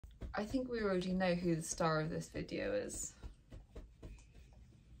I think we already know who the star of this video is.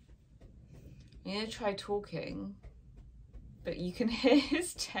 I'm gonna try talking, but you can hear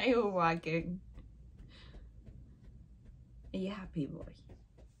his tail wagging. Are you happy, boy?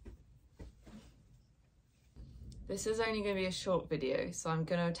 This is only going to be a short video, so I'm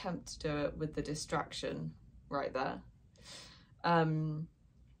going to attempt to do it with the distraction right there. I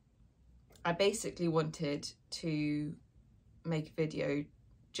basically wanted to make a video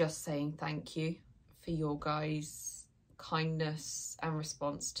just saying thank you for your guys' kindness and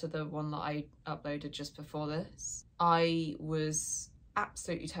response to the one that I uploaded just before this. I was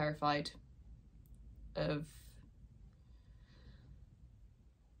absolutely terrified of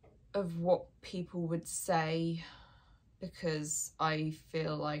what people would say, because I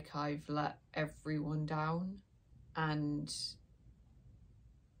feel like I've let everyone down, and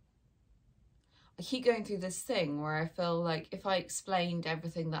I keep going through this thing where I feel like if I explained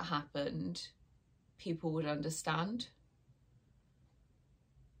everything that happened, people would understand,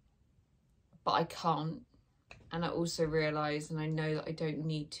 but I can't. And I also realise, and I know that I don't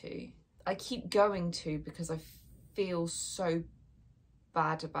need to. I keep going to because I feel so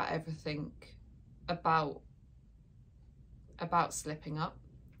bad about everything, about slipping up,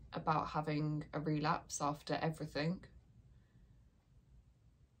 about having a relapse after everything,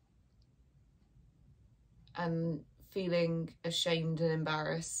 and feeling ashamed and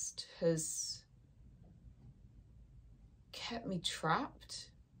embarrassed has kept me trapped.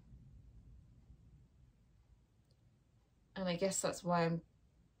 And I guess that's why I'm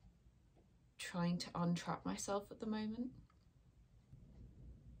trying to untrap myself at the moment.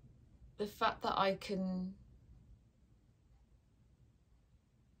 The fact that I can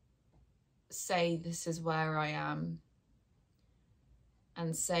say this is where I am,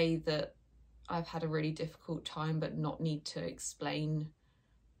 and say that I've had a really difficult time, but not need to explain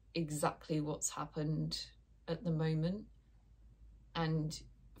exactly what's happened at the moment, and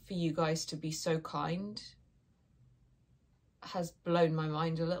for you guys to be so kind, has blown my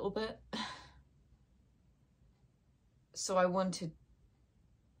mind a little bit. So I wanted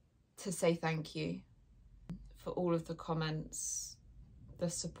to say thank you for all of the comments, the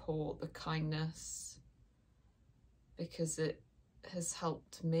support, the kindness, because it has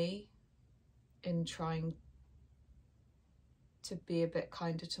helped me in trying to be a bit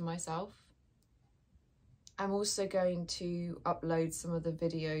kinder to myself. I'm also going to upload some of the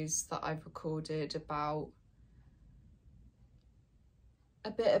videos that I've recorded about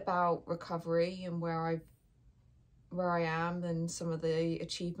a bit about recovery and where I am and some of the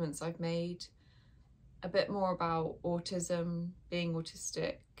achievements I've made, a bit more about autism, being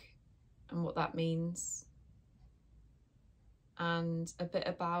autistic and what that means, and a bit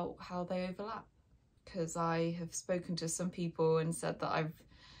about how they overlap, because I have spoken to some people and said that I've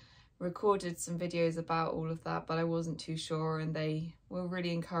recorded some videos about all of that, but I wasn't too sure, and they were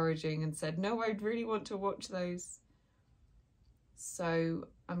really encouraging and said, no, I'd really want to watch those. So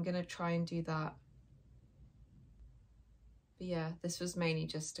I'm gonna try and do that. But yeah, this was mainly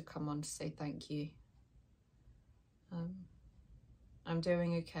just to come on to say thank you. I'm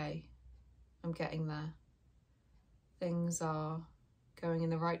doing okay. I'm getting there. Things are going in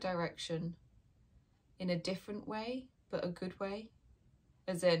the right direction, in a different way, but a good way.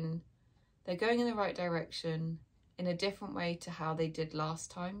 As in, they're going in the right direction in a different way to how they did last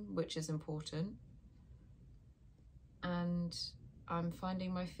time, which is important. And I'm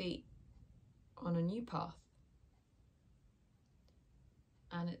finding my feet on a new path.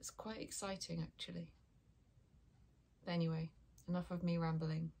 And it's quite exciting, actually. But anyway, enough of me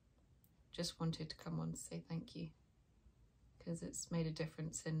rambling. Just wanted to come on to say thank you, because it's made a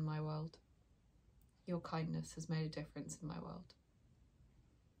difference in my world. Your kindness has made a difference in my world.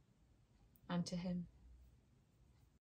 And to him.